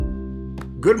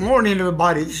Good morning,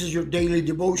 everybody. This is your daily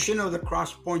devotion of the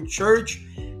Cross Point Church,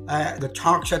 the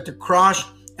Talks at the Cross.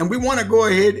 And we want to go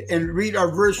ahead and read our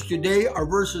verse today. Our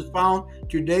verse is found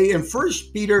today in 1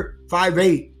 Peter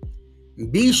 5:8.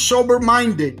 Be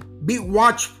sober-minded, be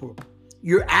watchful.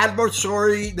 Your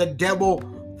adversary, the devil,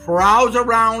 prowls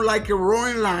around like a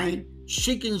roaring lion,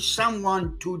 seeking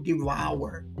someone to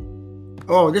devour.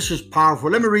 Oh, this is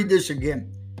powerful. Let me read this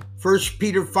again. 1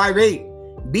 Peter 5:8.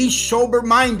 Be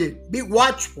sober-minded, be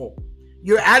watchful.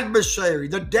 Your adversary,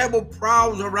 the devil,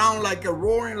 prowls around like a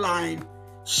roaring lion,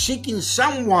 seeking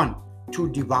someone to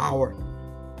devour.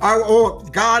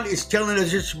 God is telling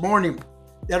us this morning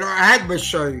that our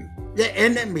adversary, the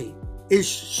enemy, is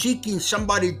seeking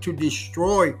somebody to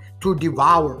destroy, to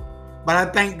devour. But I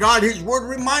thank God His word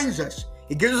reminds us.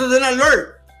 It gives us an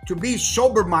alert to be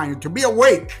sober-minded, to be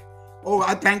awake. Oh,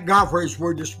 I thank God for His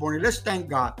word this morning. Let's thank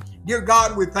God. Dear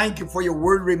God, we thank you for your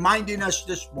word reminding us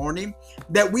this morning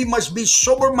that we must be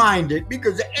sober-minded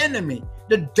because the enemy,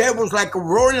 the devil's like a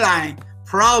roaring lion,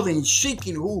 prowling,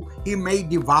 seeking who he may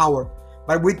devour.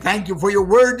 But we thank you for your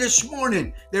word this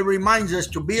morning that reminds us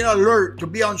to be alert, to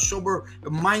be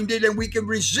sober-minded, and we can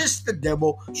resist the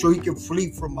devil so he can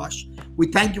flee from us. We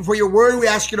thank you for your word. We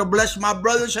ask you to bless my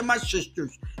brothers and my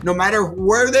sisters, no matter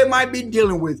where they might be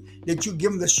dealing with, that you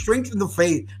give them the strength and the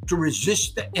faith to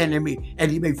resist the enemy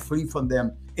and he may flee from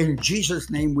them. In Jesus'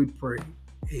 name we pray.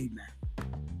 Amen.